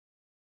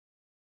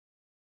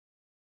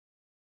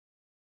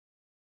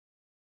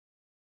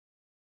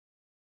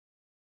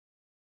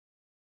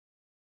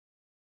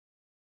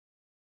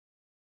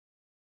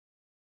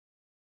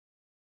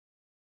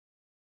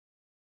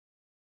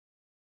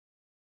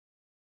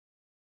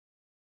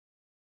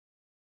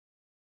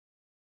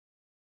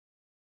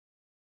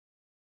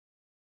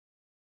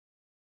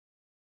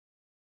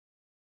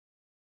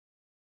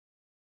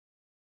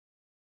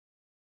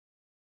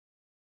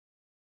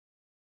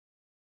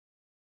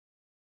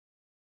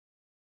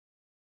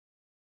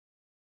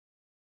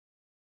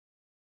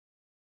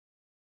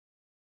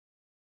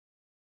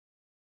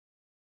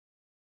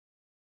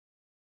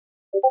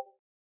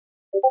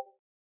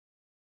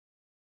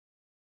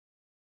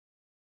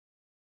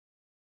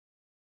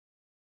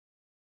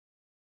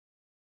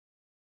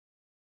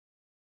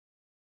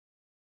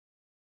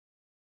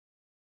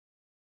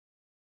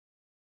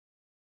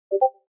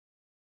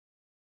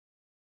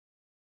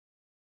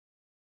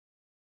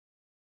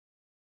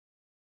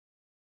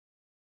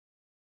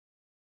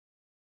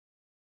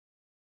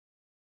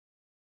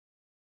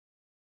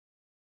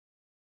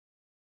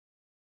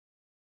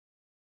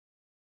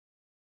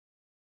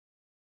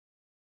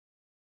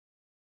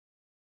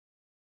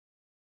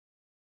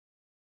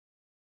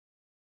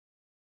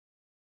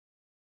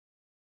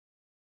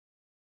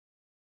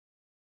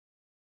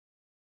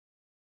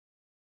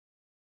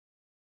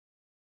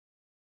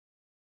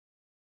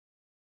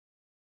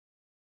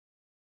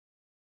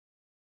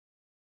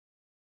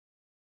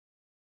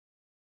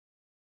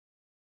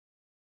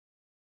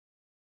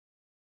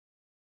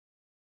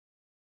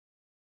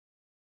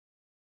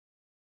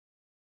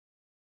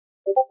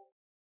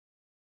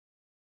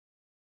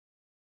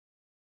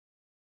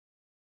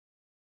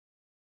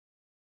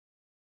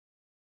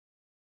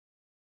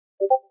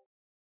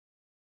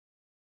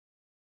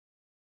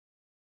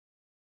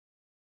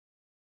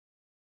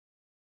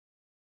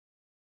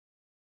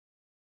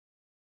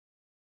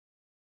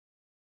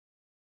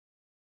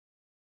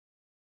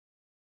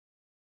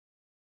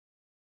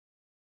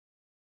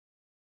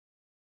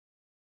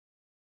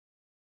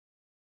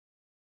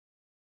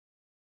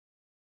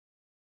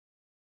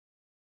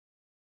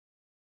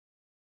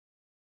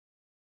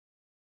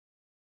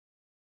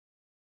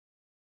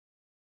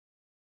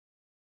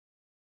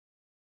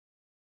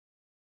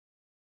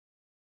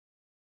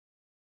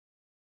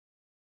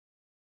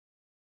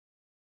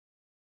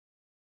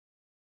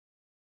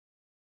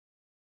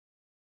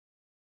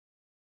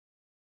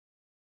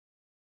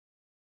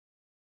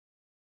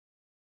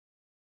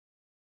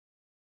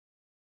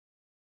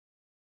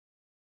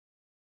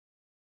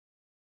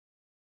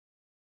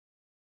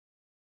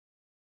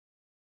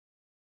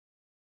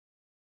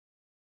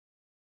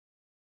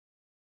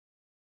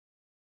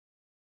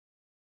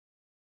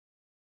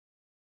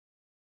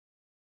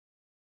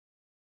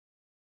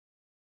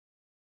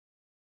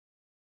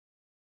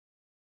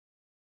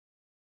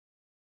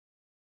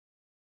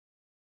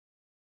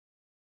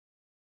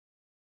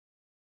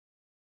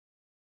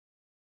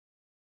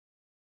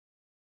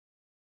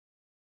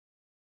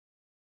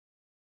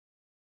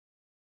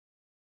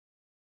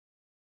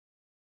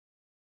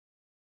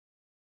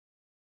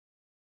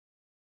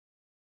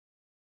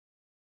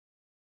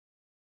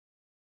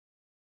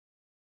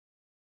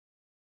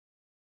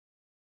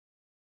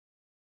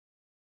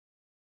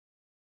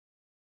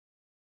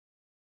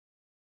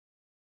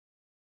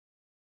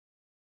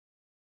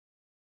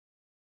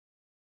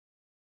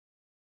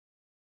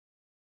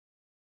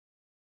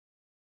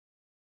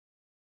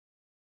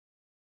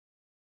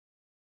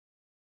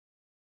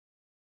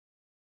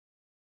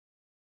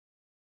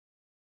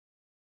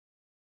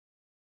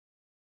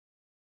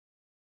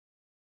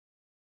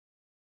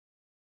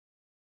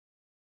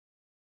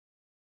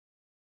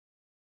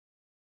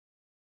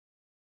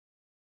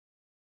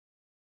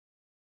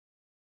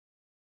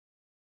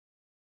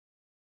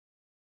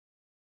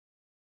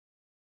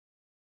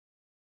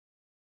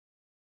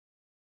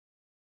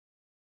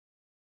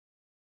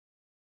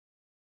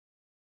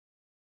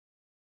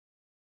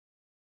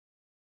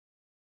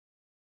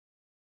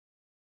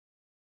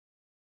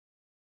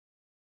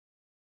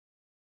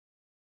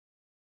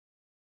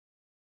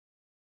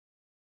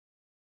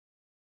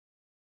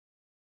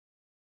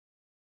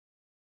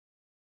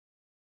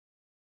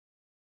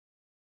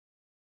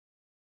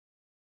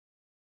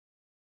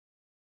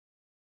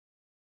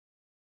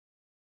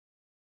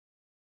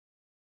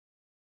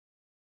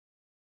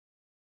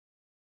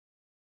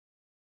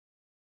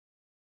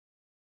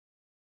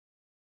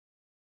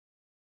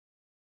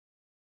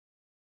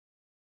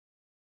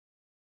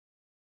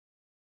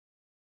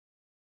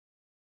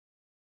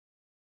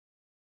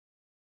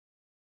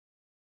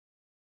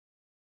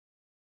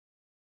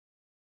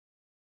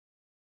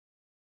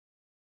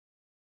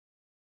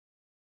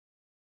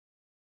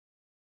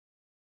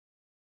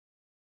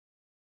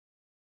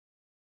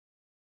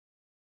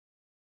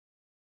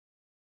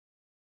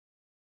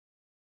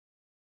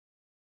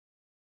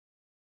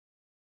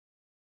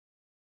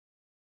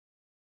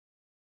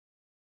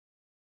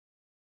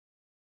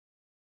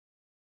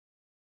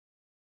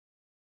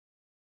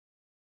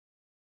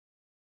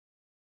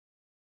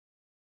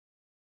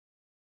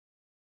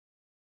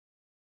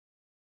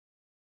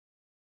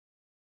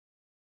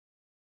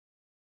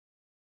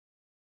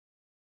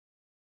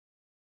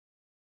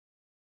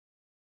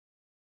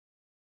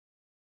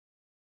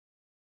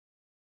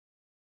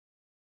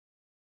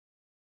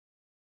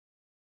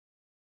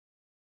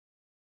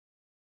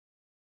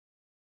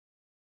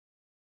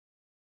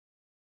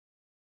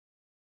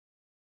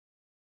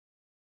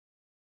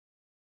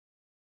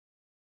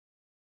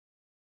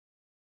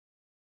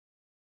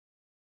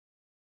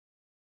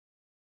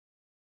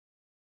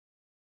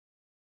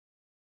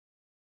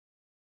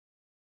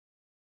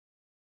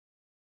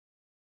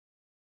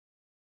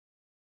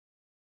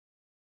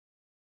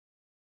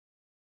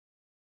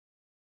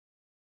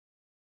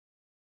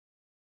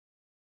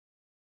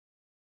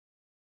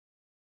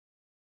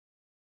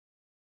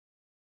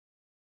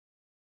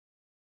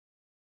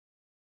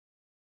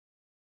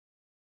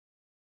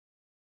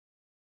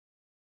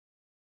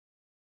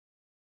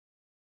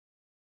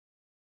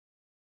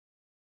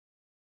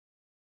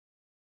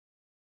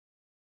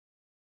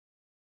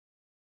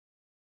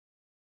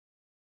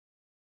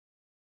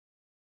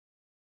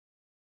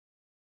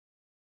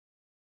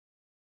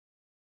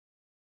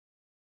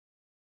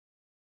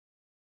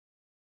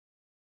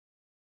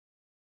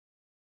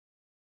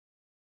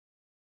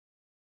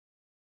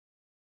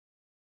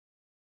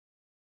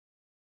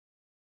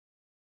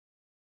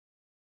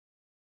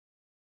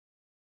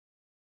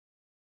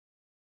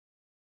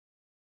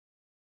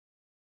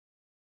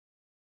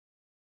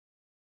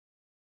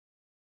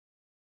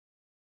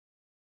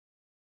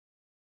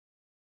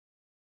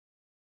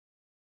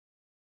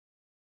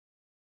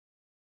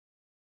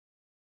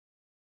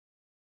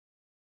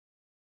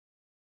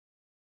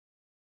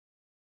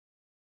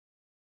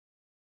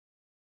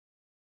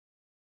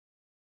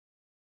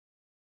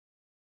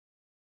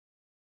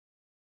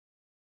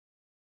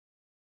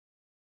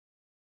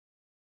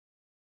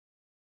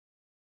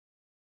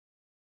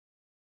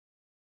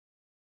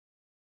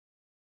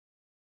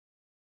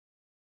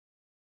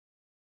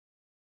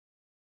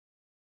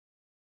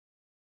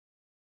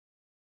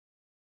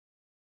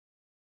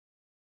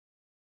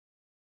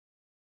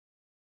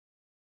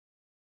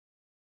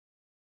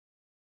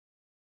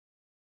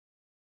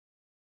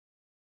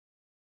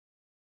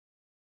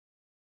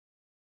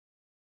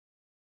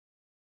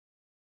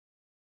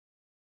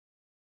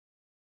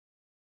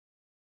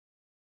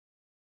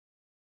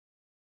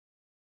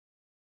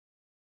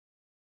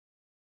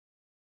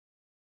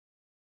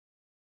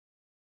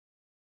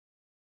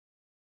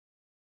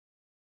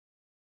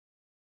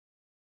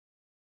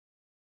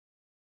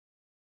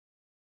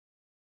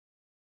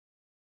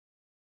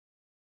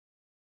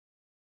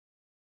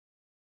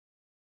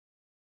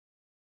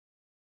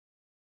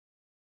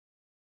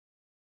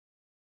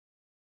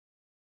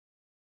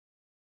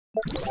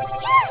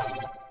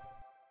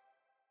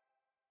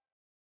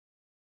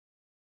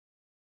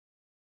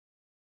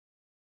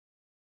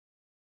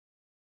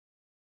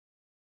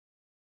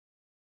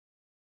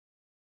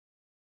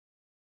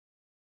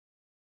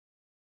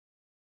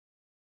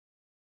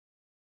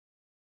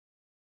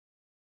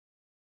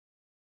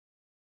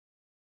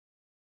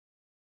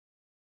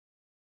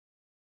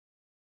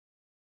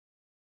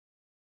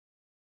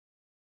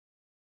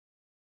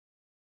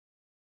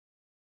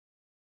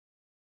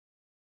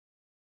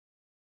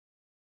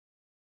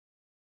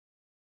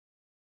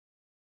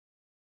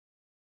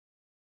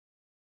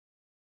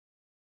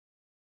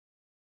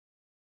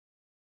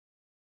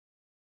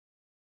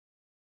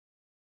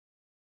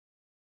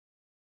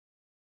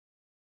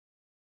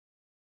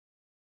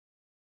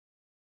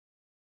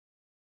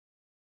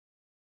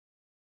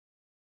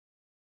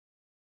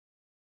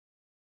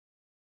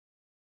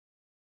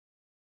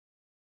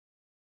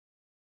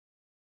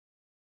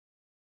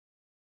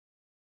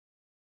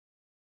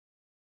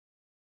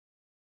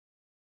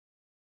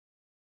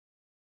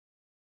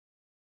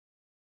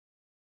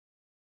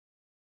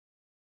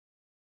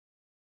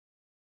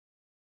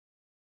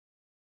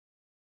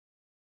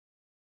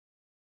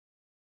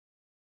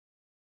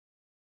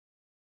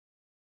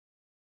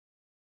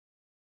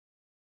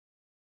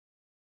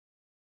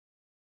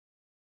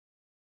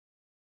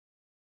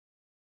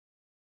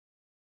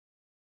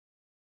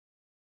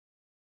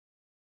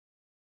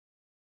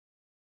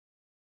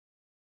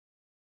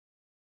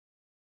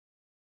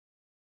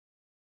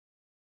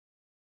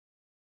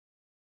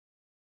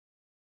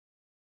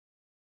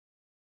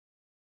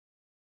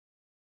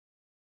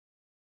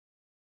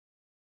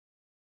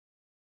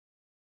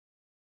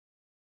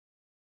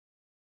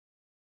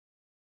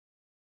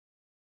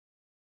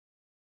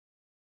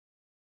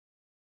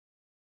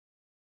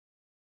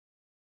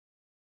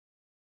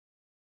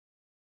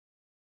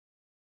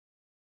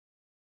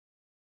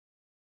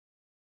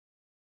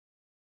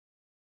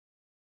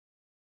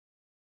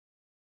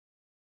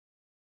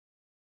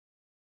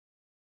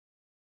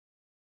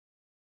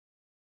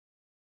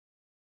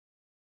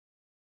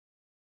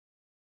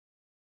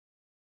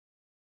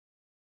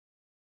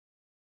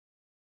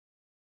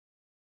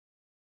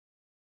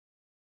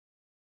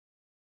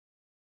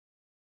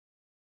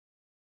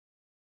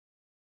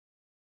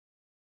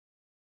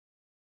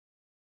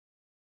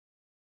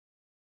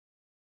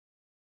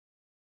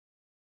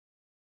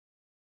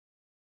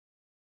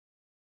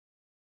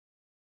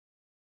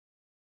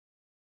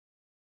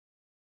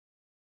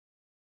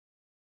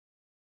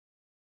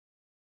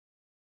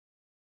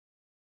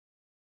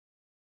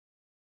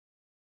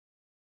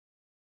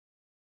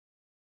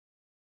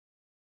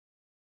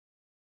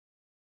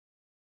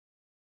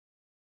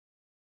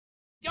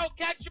Yo,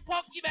 catch your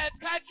Pokemon!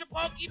 Catch your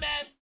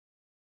Pokemon!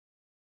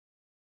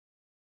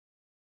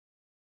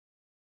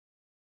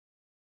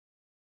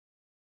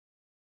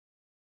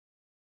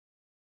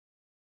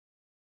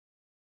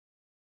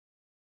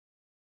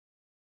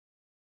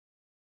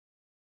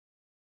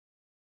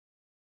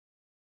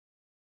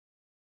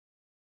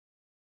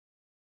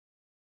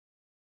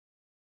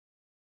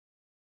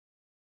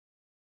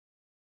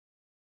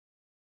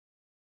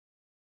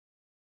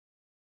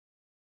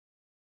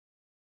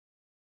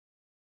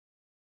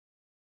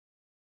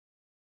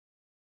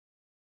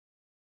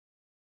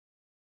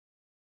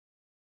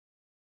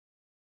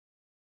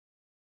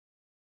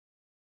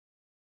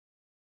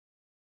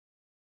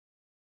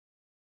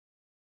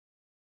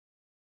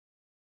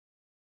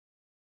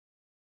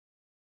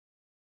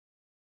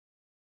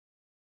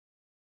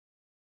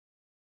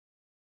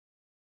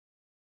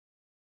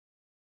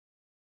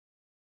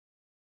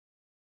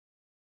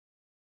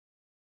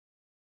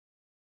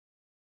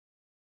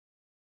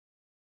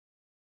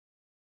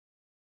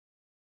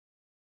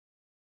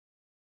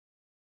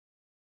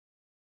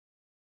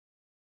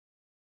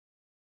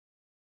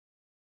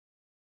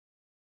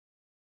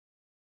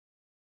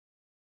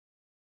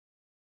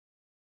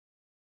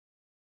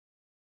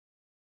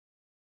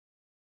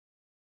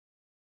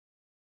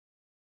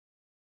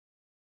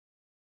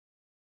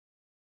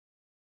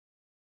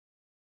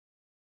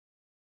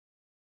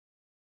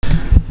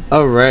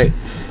 Alright.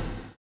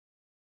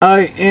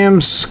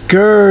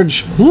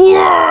 IAmScurge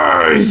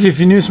live! If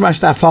you're new to my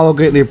stuff, follow,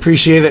 greatly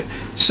appreciate it.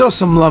 Show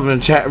some love in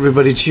the chat,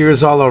 everybody.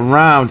 Cheers all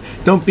around.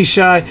 Don't be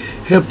shy.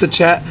 Hit up the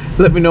chat.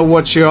 Let me know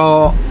what you're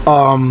all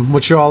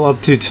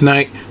up to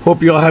tonight.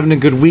 Hope you're all having a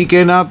good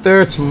weekend out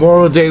there. It's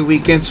Memorial Day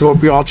weekend, so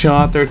hope you're all chilling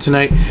out there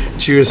tonight.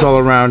 Cheers all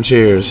around.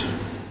 Cheers.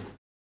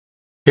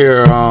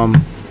 Here,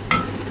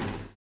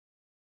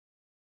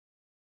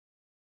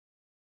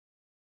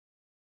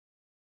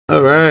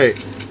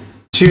 alright.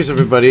 Cheers,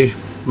 everybody.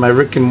 My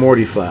Rick and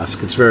Morty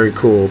flask. It's very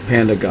cool.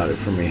 Panda got it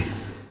for me.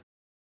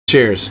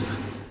 Cheers.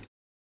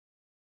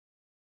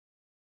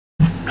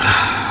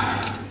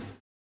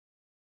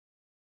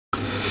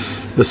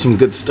 There's some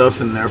good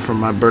stuff in there for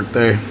my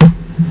birthday.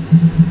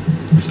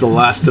 It's the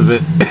last of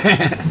it.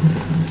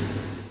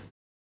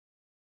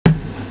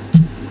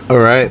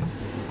 Alright.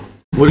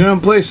 We're gonna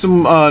play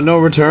some No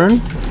Return.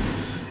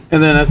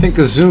 And then I think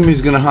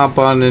Azumi's gonna hop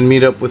on and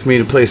meet up with me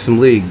to play some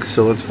League.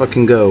 So let's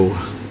fucking go.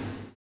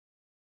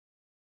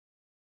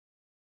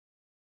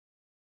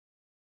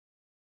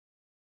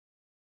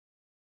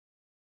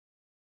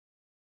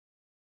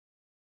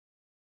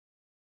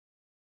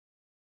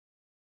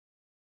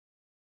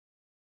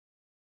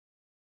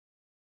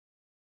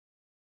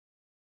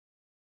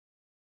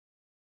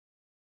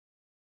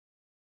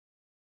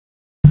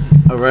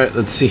 Alright,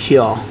 let's see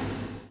here.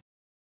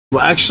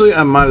 Well, actually,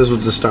 I might as well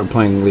just start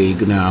playing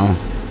League now.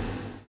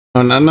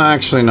 Oh, no, no,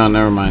 actually, no,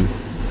 never mind.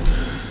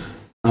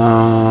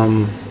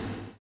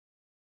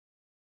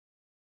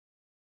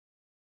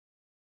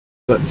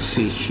 Let's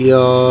see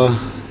here.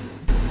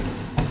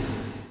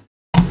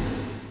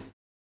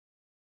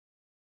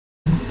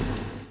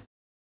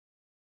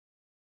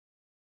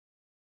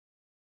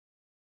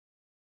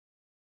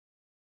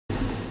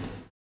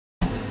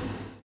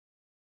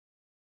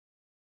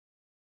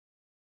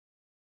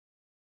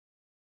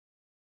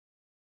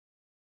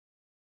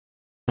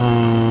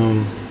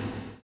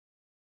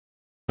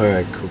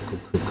 Alright,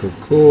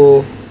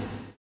 cool.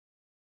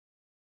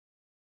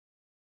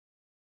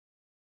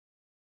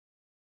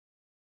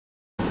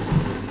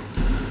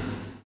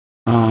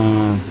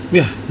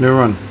 Yeah, never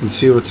run. Let's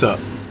see what's up.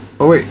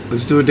 Oh wait,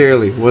 let's do a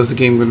daily. What's the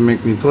game gonna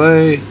make me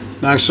play?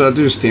 No, actually, I'll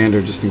do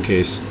standard just in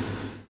case.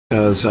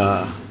 Because,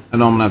 I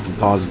know I'm gonna have to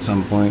pause at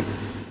some point.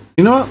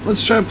 You know what?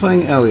 Let's try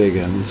playing Ellie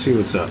again and see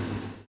what's up.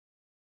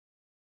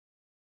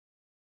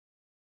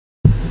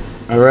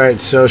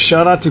 Alright, so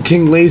shout out to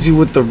King Lazy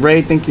with the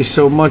raid. Thank you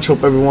so much.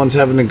 Hope everyone's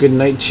having a good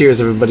night. Cheers,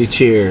 everybody.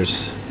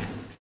 Cheers.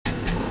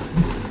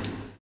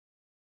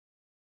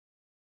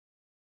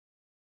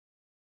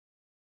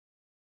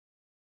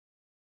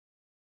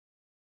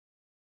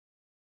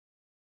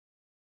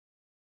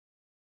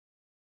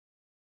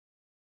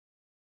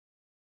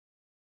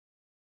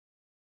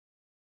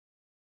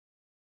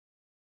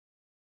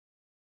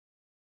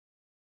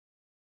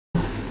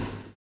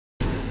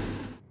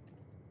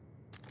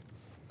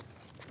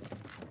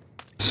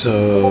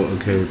 So,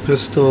 okay,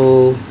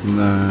 pistol, and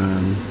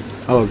then...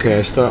 Oh, okay,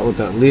 I start with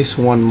at least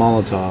one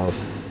Molotov.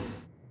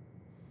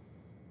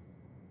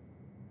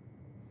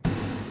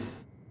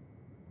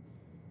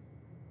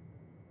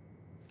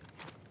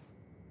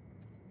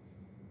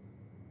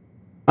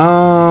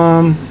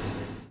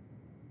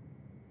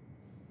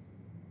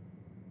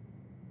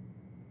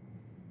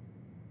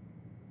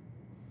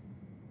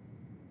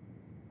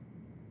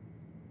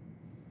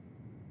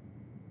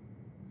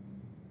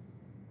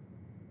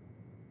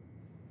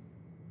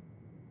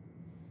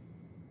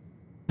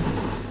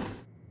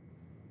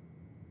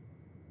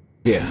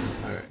 Yeah,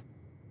 alright.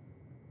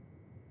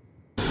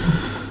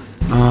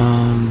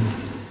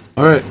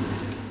 Alright.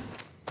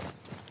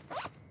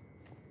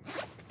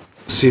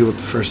 See what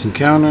the first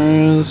encounter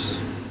is.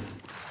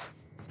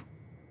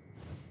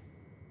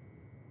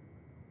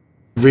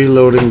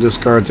 Reloading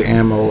discards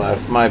ammo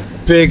left. My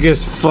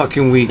biggest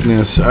fucking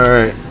weakness.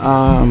 Alright,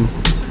 and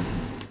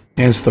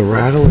it's the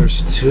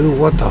rattlers too?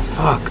 What the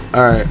fuck?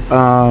 Alright,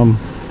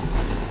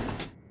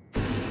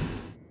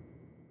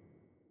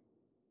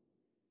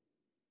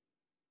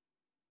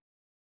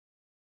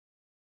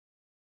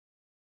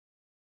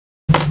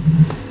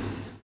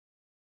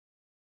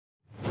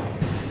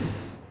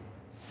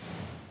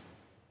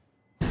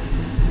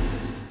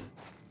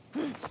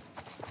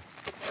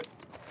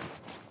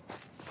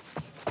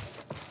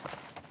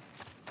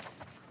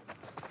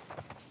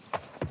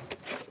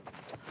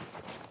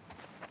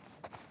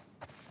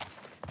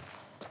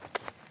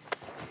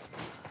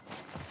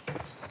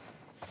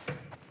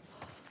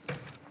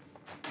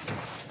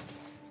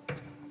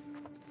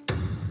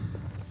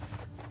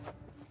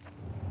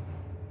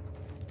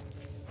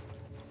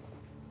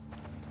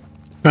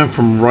 went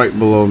from right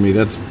below me.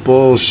 That's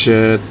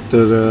bullshit.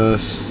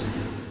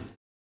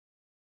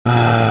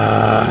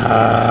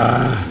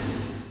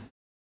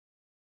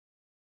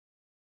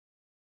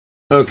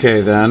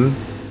 Okay then.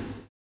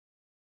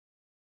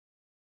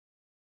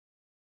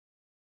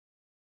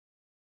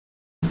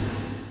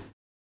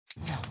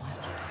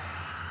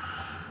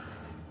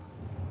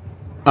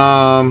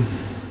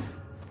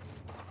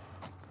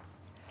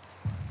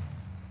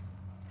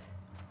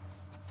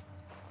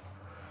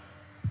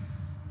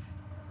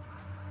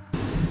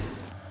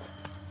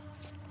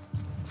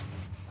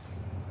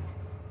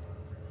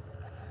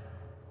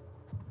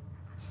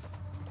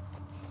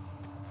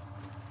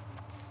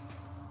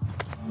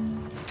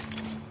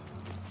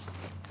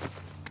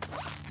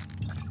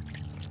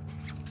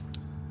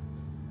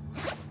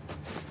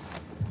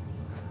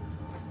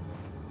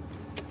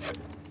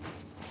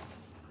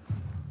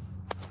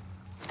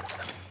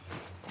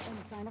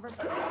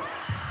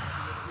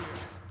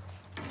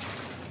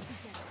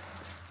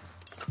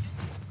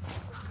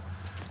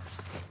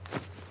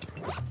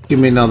 Give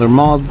me another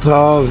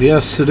Molotov.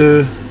 Yes, to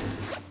do.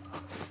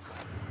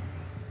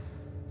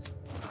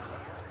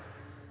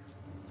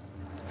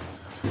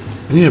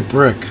 I need a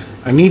brick.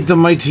 I need the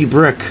mighty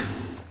brick.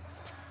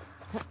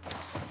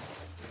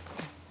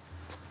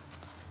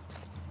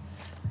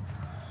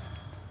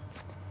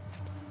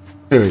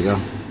 There we go.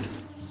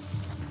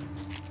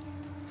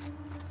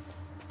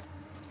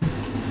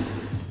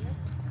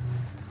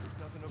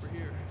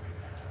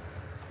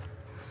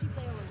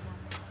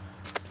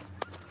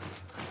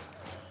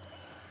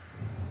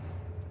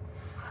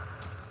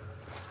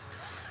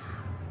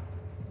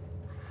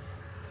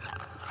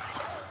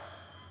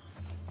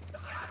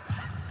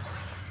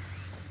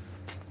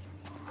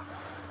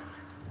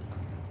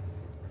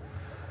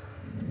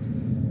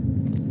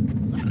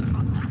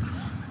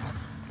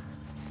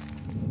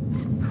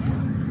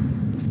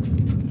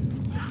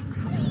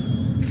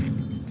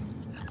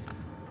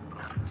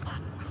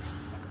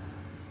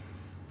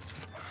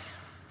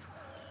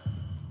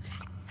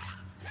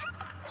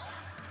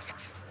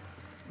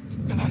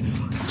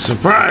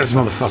 Surprise,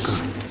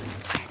 motherfucker.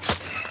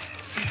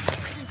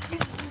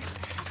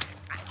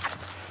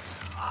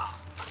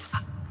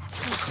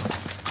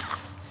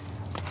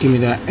 Give me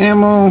that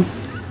ammo.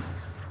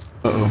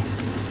 Uh-oh.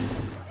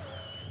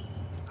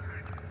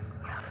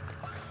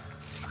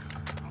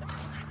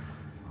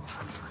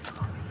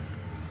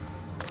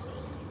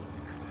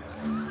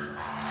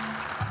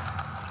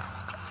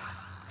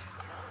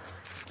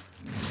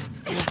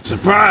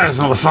 Surprise,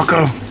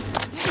 motherfucker.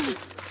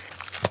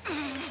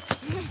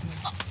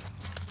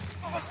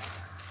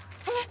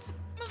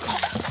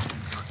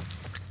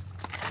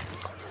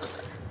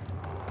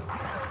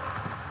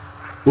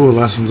 Ooh,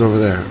 last one's over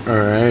there.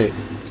 Alright.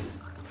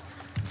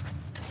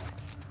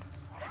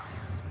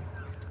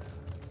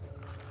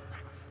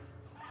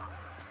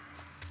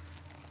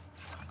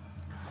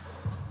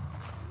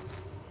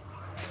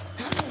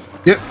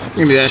 Yep,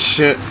 give me that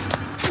shit.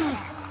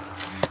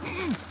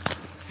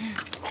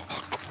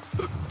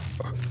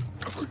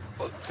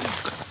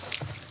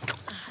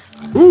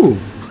 Ooh,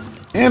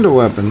 and a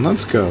weapon.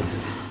 Let's go.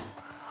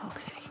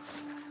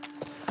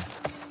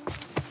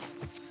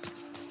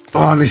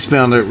 Oh, and he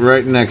spawned it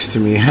right next to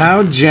me.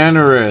 How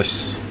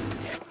generous.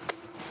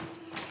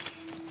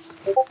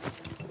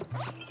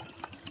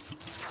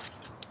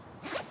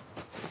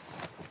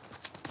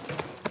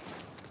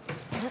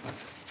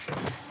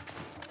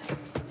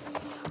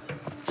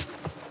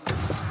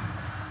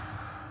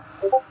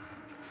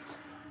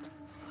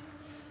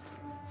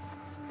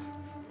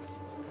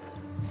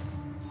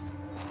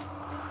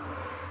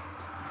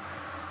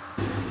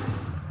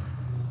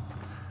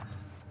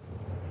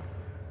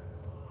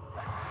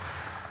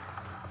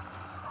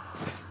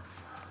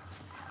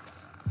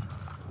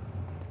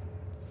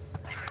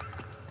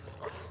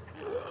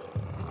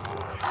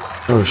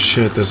 Oh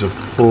shit, there's a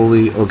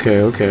fully...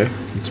 Okay, okay.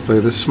 Let's play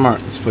this smart.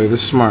 Let's play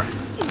this smart.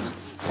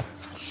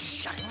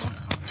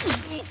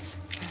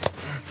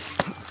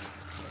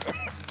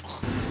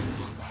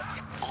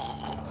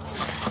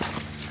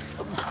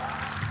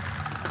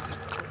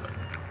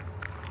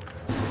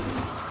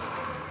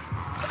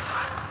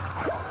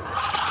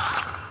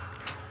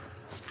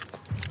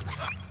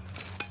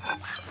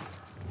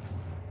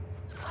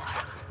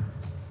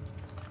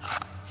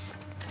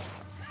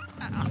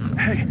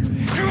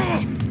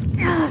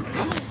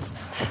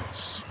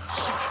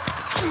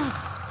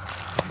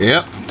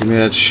 Yep, give me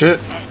that shit.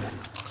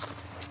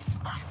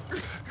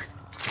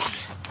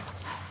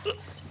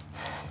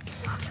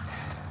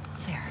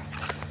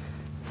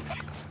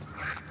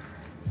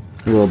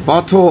 There. A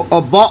bottle,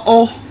 a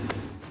bottle.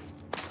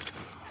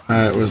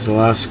 Alright, where's the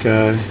last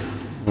guy?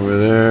 Over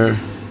there.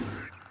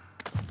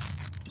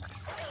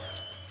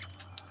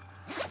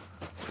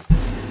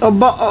 A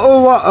bottle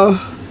of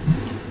water.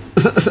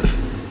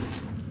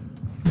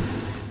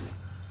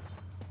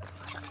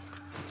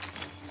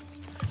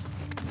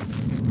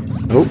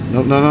 Oh,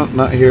 no, no, no,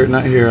 not here,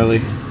 Ellie.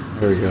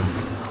 There we go.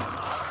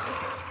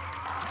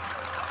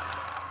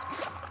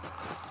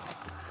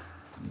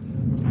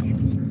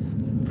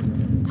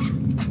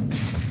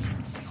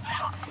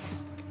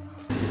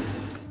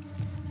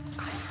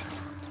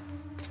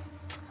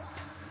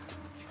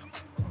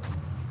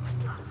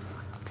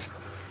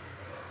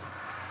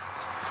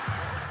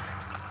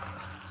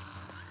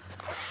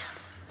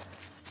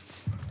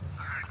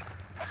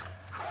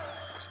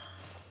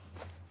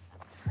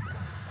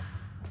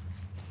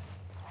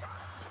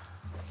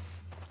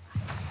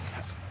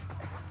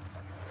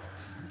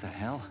 What the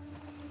hell?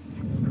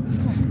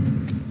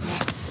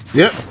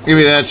 Yep, give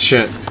me that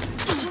shit.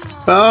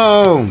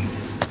 Boom!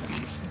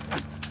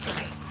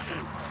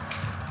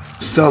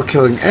 Still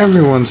killing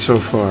everyone so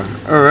far.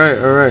 Alright,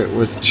 alright.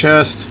 Where's the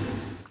chest?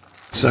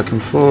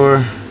 Second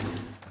floor.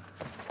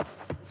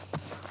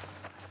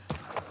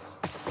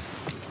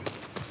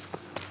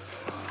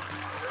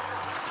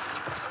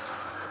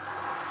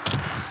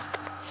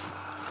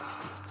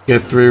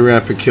 Get 3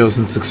 rapid kills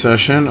in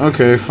succession.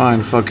 Okay,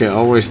 fine. Fuck it.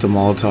 I'll waste a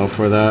Molotov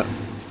for that.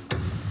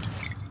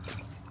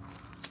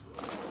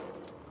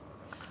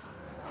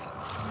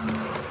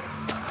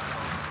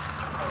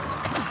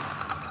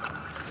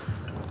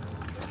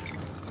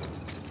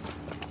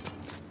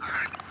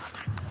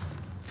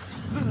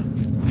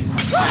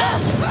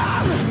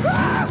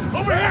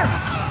 Over here!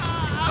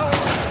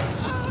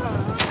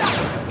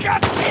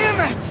 God damn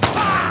it!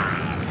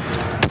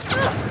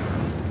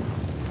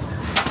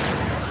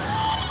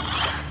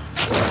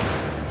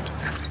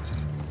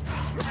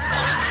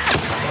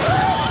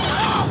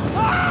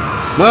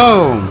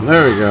 Boom!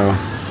 There we go.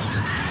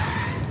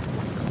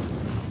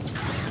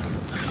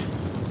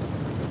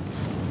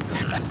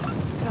 God.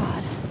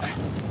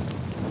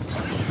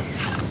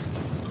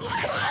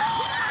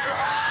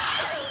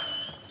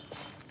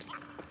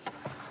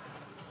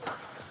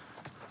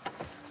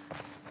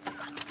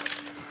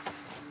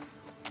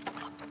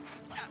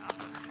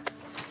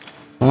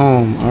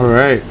 Boom.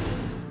 Alright.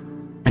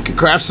 I can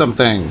craft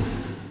something.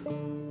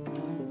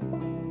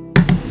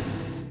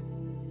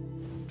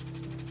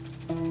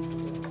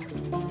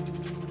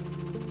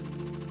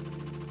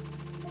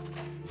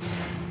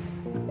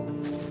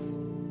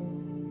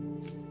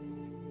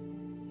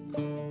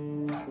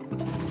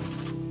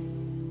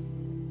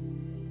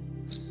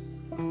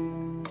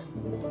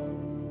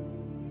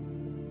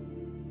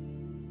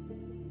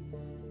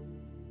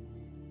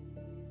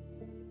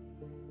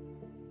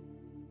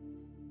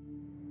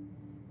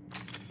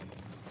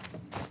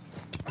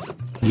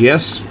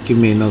 Yes, give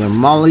me another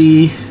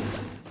molly.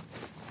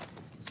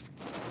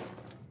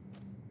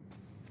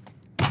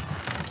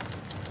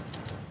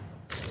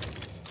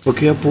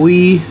 Okay, up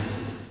we.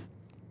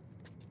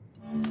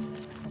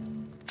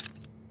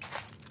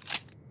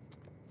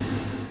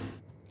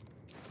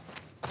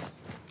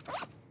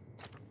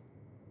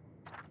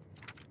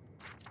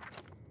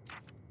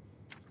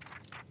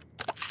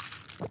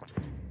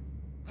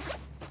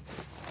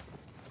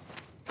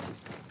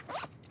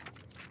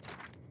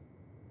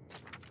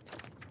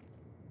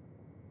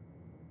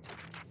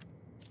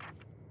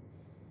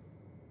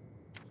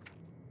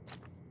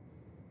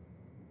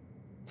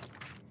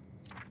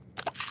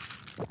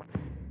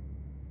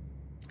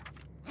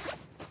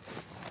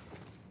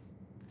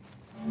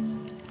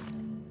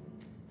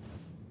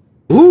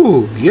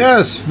 Ooh,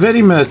 yes,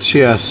 very much,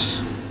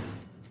 yes.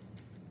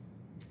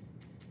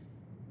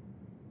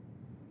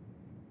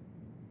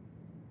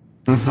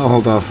 I'll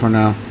hold off for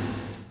now.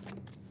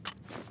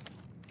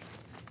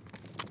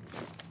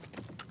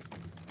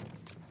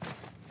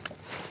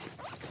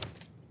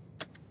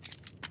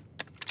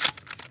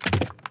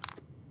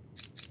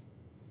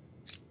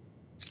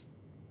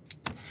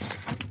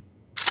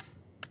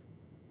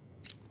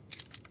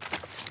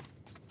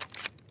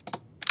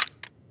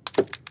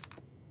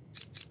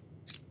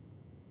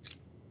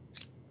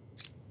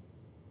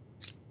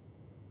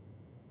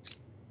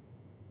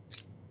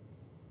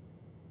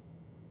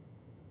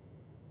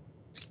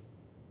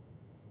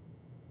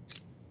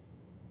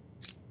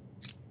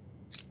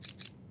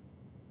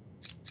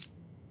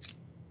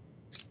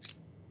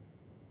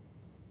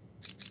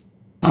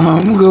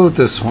 We'll go with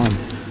this one.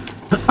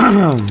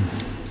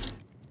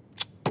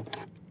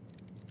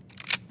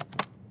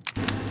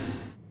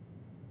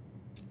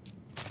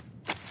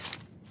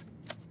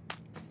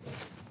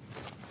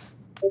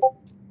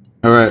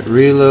 Alright,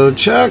 reload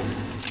check.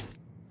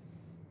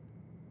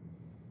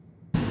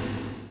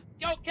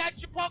 Yo,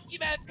 catch your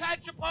Pokemon!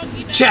 Catch your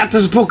Pokemon! Chat,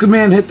 there's a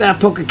Pokemon, hit that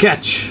Poke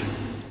Catch.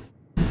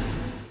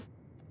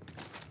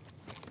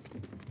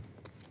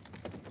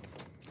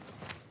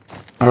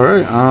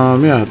 Alright,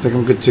 yeah, I think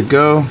I'm good to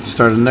go.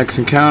 Start the next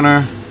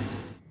encounter.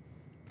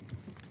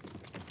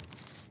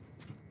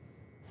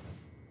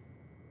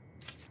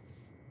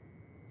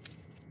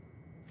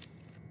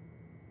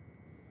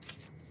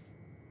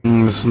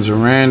 This one's a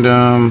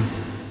random.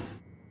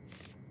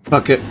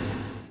 Fuck it.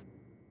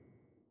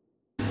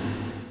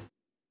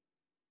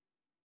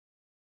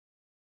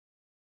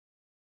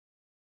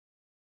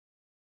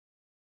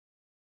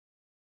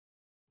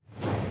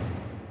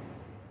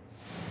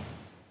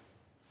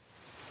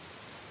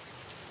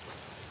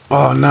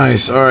 Oh,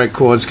 nice. Alright,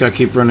 cool. I just gotta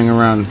keep running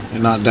around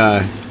and not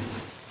die.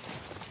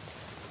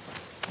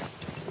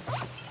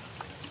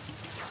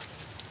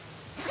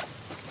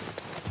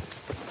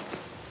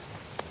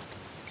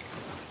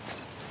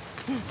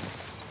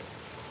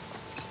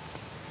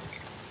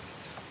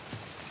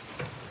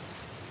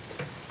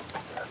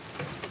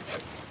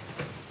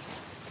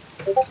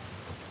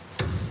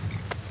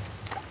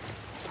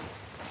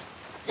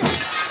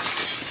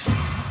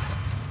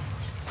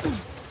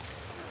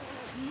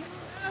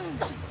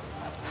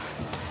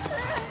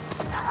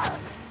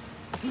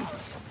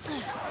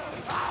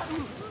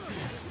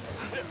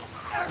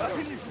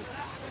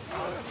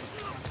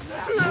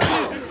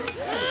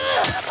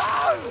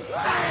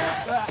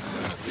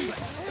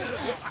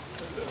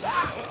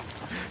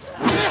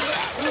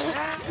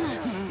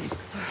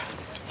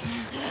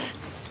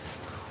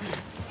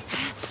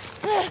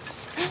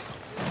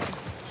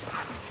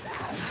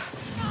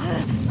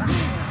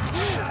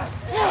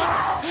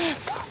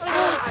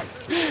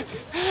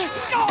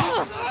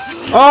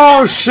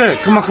 Oh shit!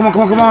 Come on, come on,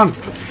 come on, come on!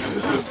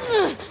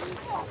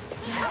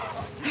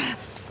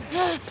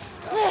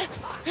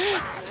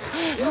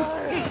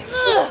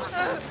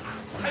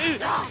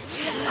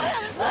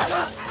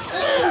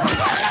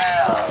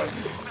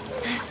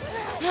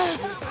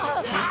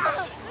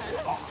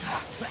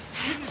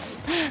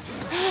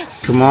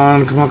 Come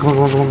on, come on, come on,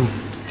 come on, come on.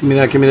 Give me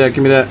that, give me that,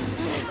 give me that.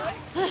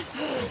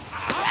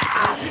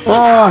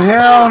 Oh,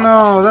 hell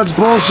no! That's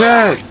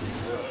bullshit!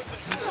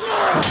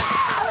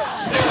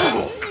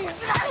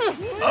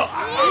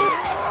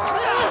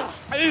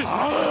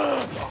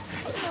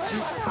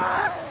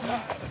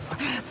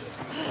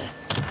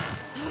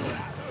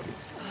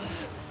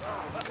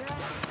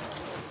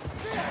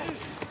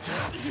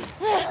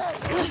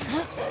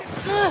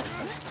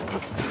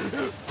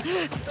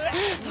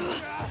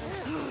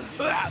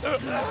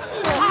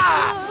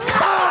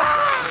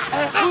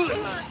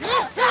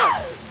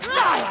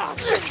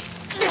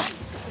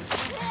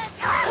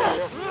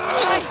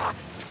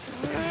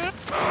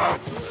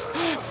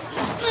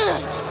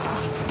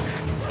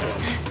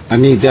 I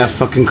need that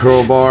fucking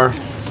crowbar.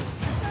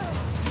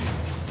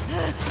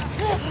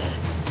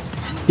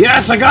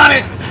 Yes, I got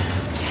it!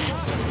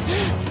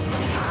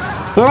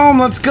 Boom,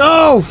 let's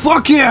go!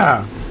 Fuck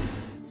yeah!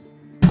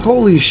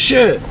 Holy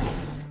shit!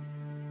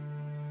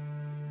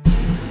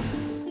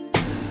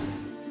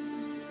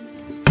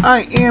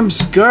 I am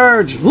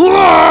Scourge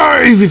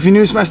live. If you're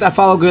new, smash that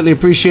follow, greatly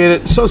appreciate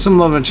it. Show some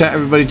love in the chat,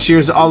 everybody.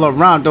 Cheers all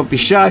around. Don't be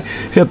shy.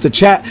 Hit up the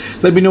chat.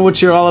 Let me know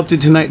what you're all up to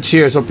tonight.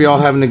 Cheers. Hope you're all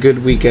having a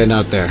good weekend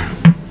out there.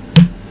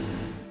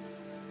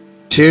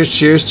 Cheers,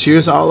 cheers,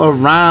 cheers all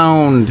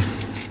around.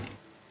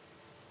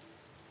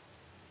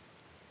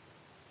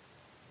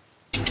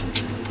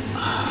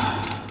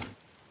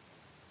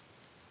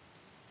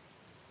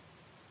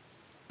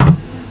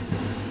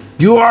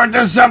 You are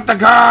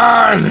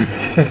Decepticon!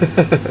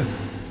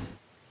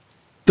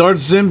 Darth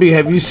Zimby,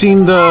 have you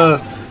seen the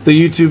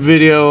YouTube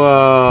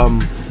video,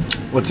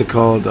 what's it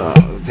called?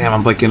 Damn,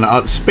 I'm blanking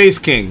out. Space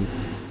King.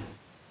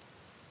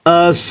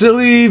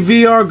 Silly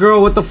VR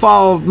girl with the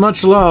follow.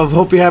 Much love.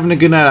 Hope you're having a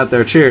good night out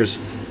there. Cheers.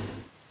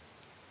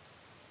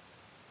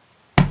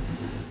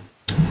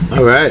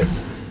 Alright.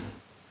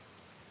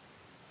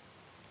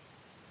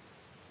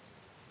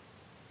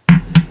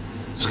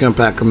 Just gonna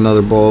pack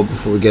another bowl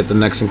before we get the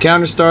next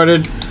encounter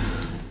started.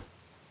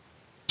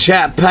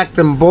 Chat, pack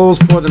them bowls,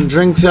 pour them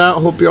drinks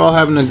out. Hope you're all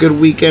having a good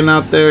weekend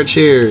out there.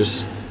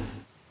 Cheers.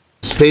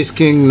 Space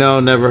King?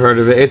 No, never heard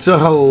of it. It's a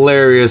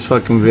hilarious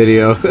fucking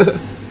video.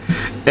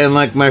 And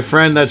like my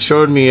friend that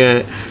showed me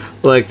it,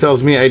 like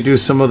tells me I do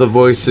some of the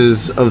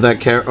voices of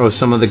that of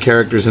some of the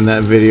characters in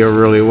that video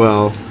really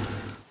well.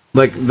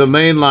 Like the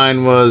main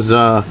line was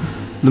the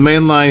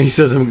main line he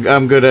says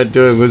I'm good at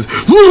doing was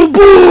 "Little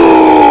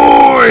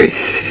boy,"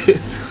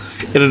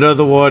 and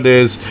another one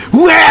is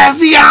 "Where's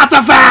the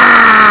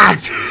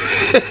artifact?"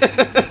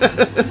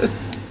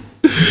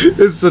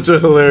 It's such a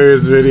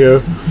hilarious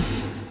video.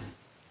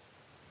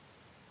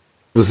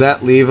 Was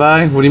that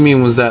Levi? What do you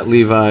mean was that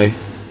Levi?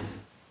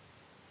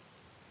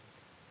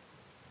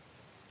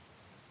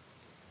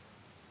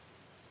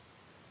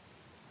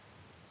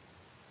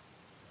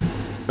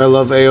 I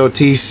love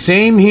AOT.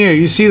 Same here.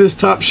 You see this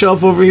top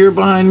shelf over here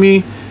behind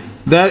me?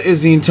 That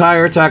is the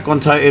entire Attack on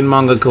Titan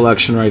manga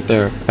collection right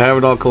there. I have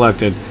it all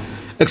collected.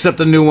 Except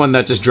the new one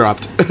that just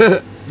dropped.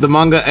 The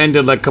manga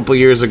ended like a couple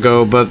years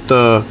ago, but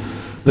the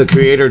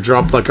creator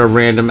dropped like a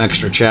random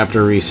extra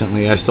chapter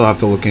recently. I still have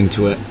to look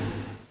into it.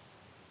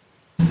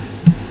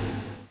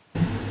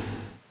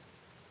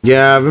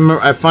 Yeah, I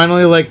remember I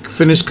finally like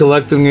finished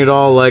collecting it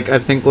all like I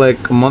think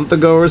like a month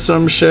ago or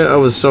some shit. I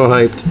was so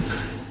hyped.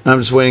 I'm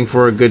just waiting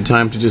for a good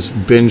time to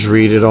just binge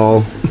read it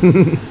all.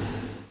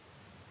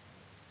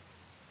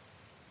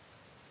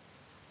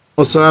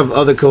 Also, I have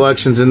other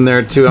collections in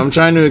there too. I'm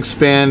trying to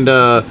expand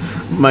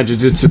my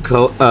Jujutsu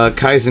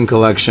Kaisen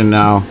collection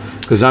now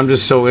because I'm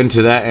just so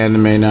into that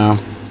anime now.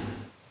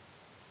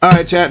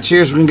 Alright, chat,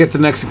 cheers. We can get the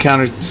next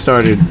encounter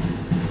started.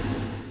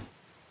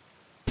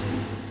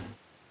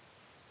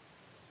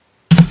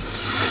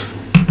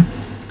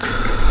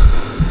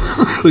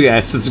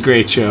 Yes, it's a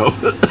great show.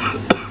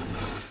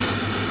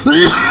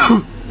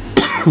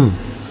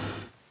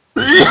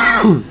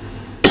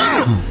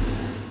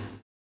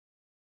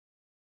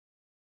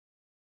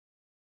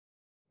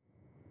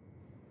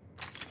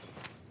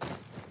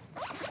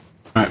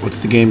 Alright, what's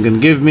the game gonna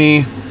give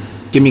me?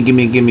 Gimme,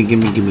 gimme, gimme,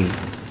 gimme, gimme.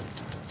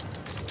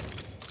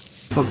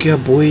 Fuck yeah,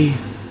 boy.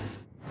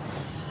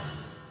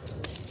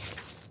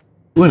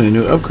 Ooh, and a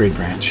new upgrade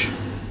branch.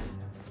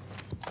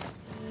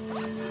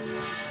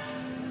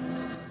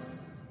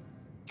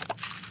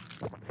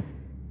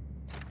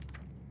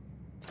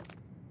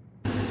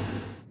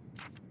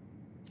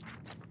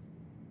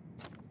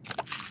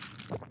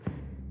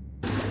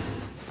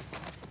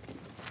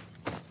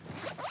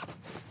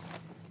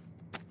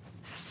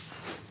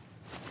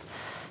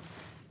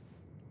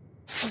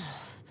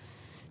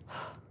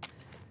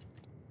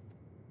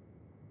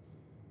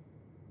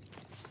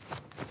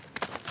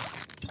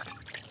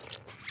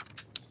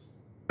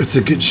 It's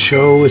a good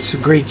show. It's a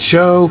great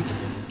show.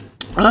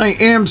 I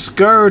am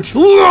Scourge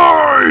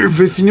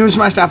live. If you're new,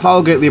 smash that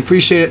follow. Greatly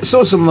appreciate it.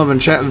 Show some love in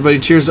chat, everybody.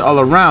 Cheers all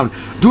around.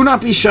 Do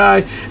not be shy.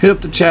 Hit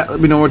up the chat.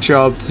 Let me know what you're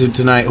all up to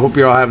tonight. Hope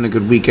you're all having a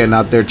good weekend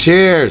out there.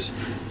 Cheers.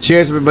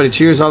 Cheers, everybody.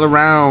 Cheers all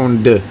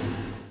around.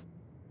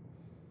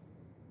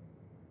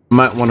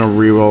 Might want to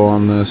reroll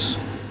on this.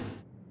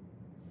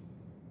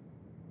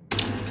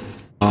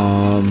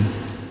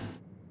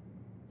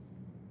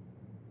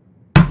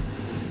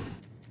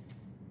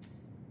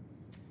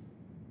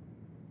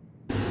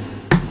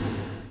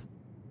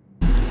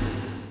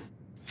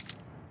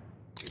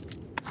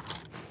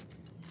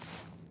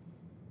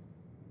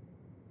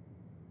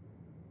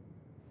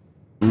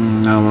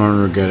 I don't want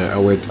to regret it.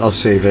 I'll wait. I'll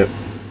save it.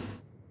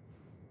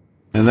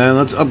 And then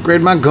let's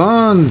upgrade my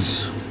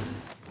guns.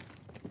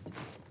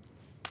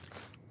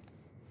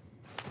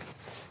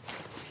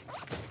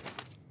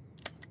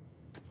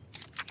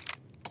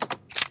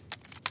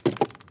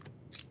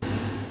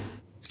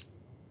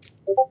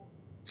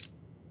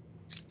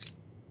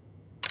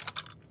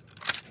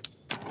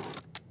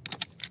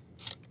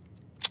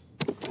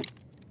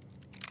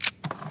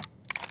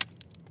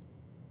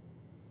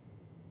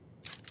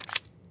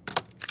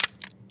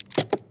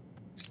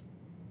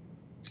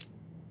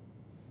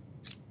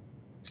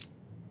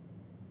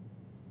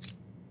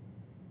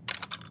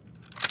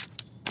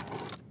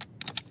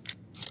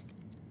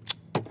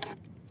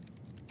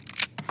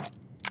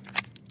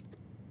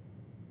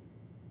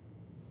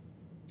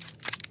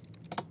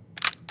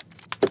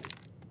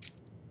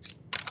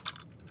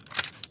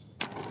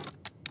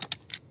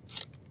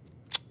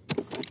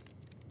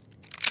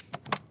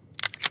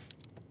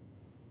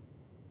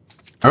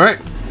 Alright.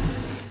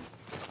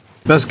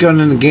 Best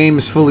gun in the game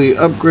is fully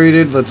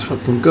upgraded. Let's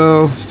fucking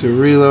go. Let's do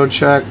a reload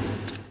check.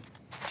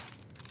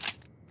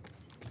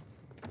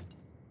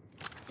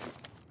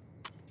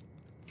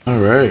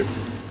 Alright.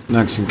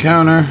 Next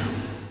encounter.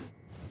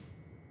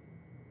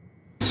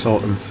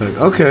 Assault infect.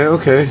 Okay,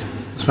 okay.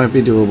 This might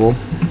be doable.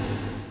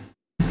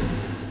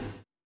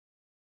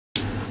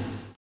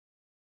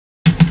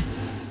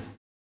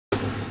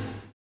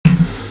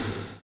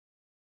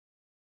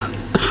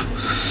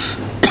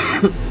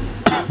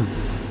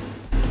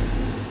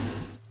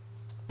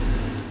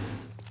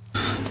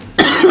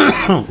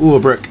 Ooh, a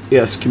brick.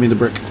 Yes, give me the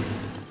brick.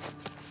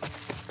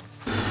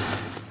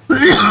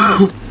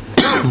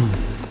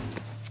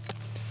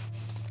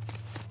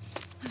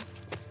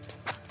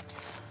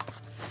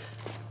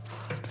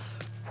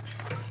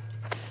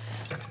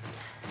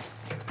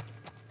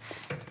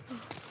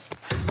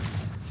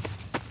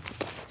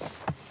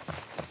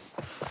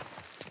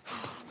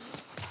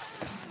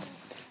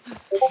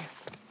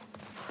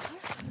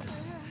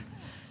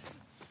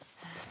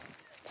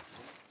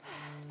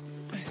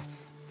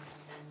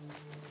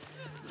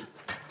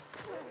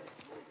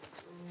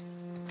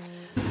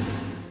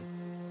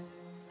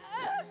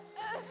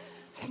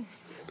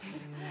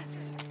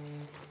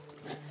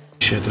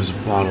 Shit, there's a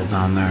bottle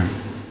down there.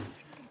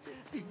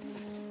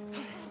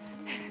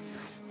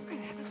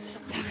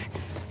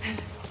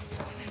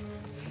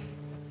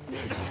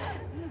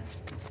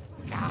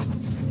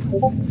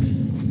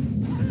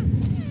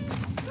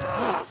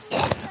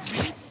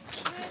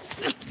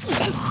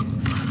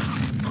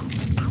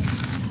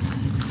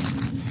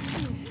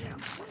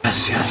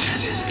 Yes, yes,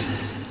 yes, yes, yes, yes.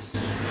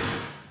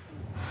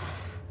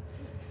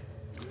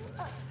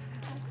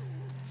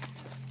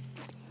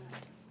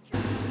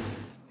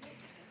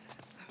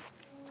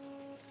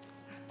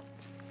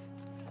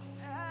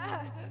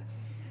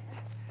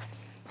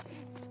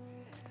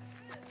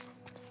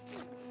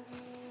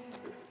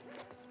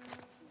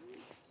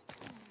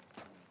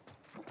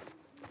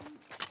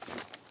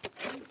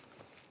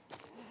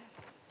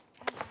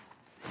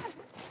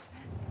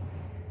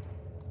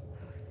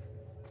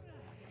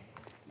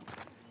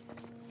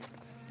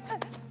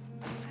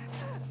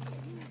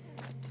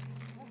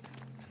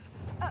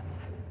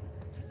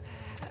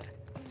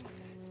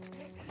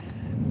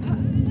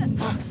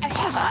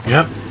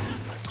 Yep.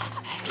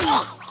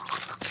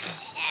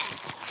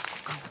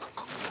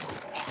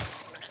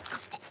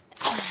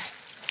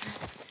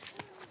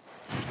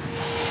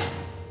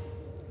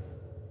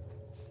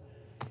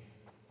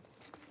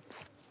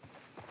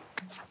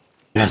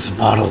 Yes, a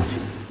bottle.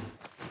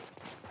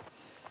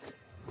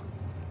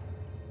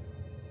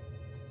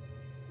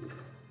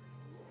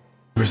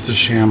 Where's the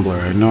shambler?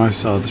 I know I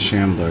saw the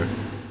shambler.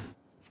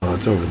 Oh,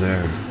 it's over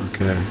there.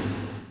 Okay.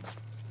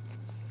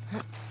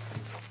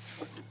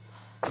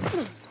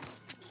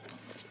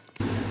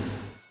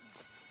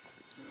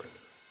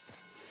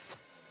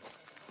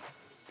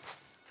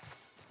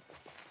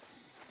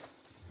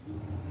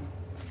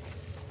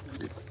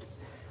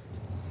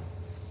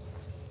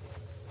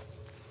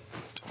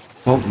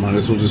 Well, might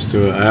as well just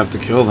do it. I have to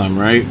kill them,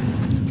 right?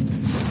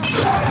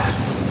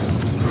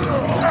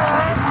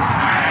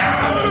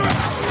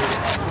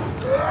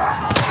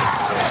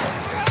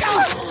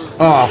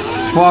 Oh,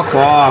 fuck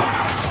off.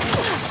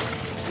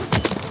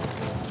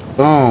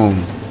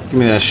 Boom. Give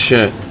me that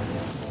shit.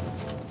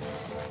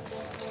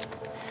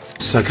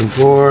 Second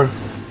floor.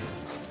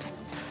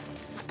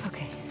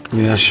 Okay. Give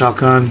me that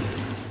shotgun.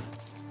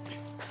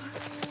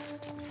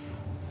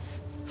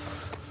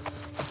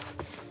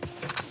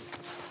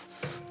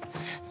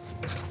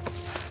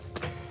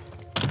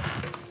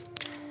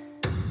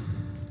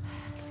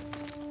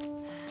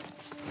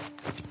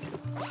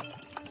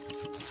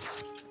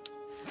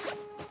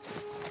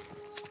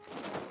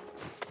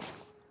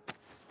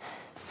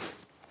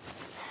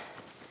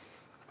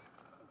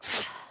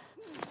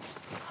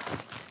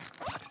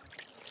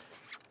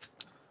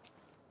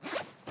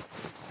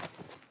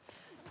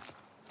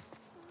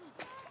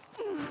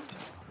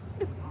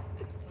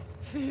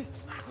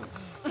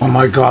 Oh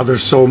my god,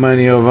 there's so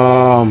many of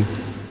them.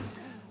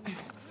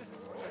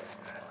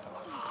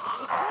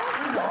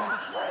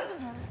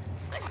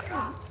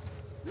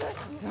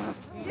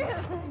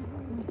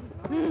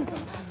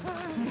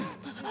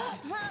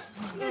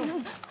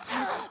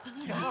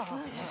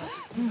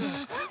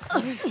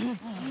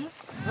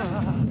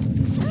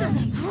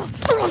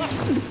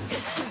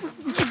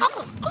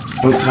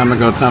 Oh, time to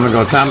go, time to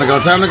go, time to go,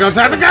 time to go,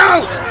 time to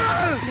go!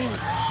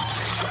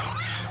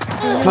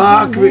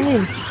 Fuck me.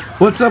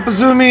 What's up,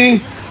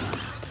 Azumi?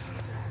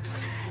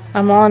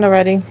 I'm on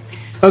already.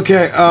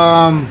 Okay,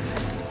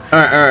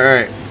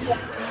 alright.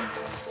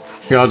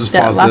 Here, I'll just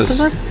pause Last this.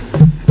 of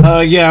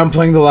Us? Yeah, I'm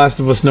playing The Last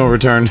of Us No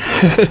Return.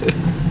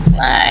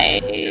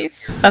 Nice.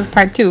 That's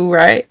part 2,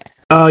 right?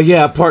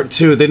 Yeah, part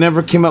 2. They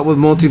never came out with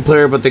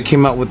multiplayer, but they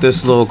came out with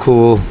this little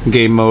cool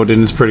game mode,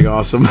 and it's pretty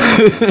awesome.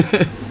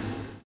 Because,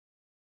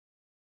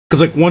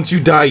 like, once you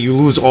die, you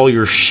lose all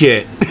your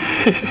shit.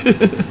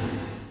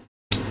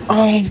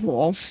 Oh,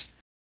 well,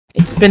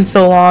 it's been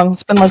so long.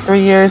 It's been like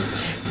 3 years.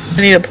 I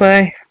need to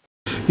play.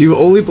 You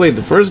only played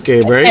the first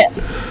game, right?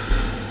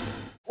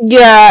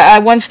 Yeah,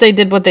 once they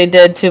did what they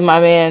did to my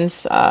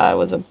man's, I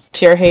was a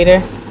pure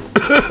hater.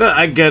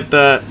 I get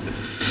that.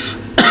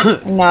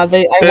 No,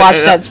 I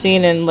watched that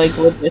scene and like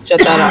legit shut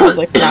that out. I was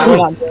like, nah, we're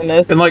not doing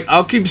this. And like,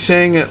 I'll keep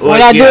saying it. Like, We're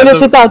not doing this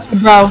without you,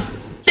 bro.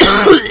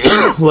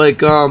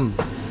 Like,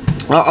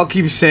 I'll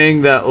keep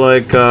saying that.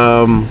 Like,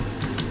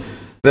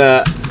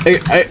 that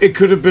it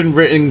could have been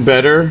written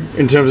better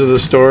in terms of the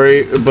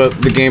story, but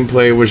the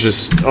gameplay was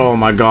just, oh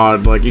my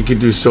god, like you could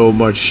do so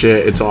much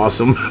shit. It's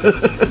awesome.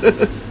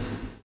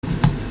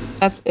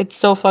 It's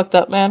so fucked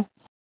up, man.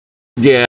 Yeah.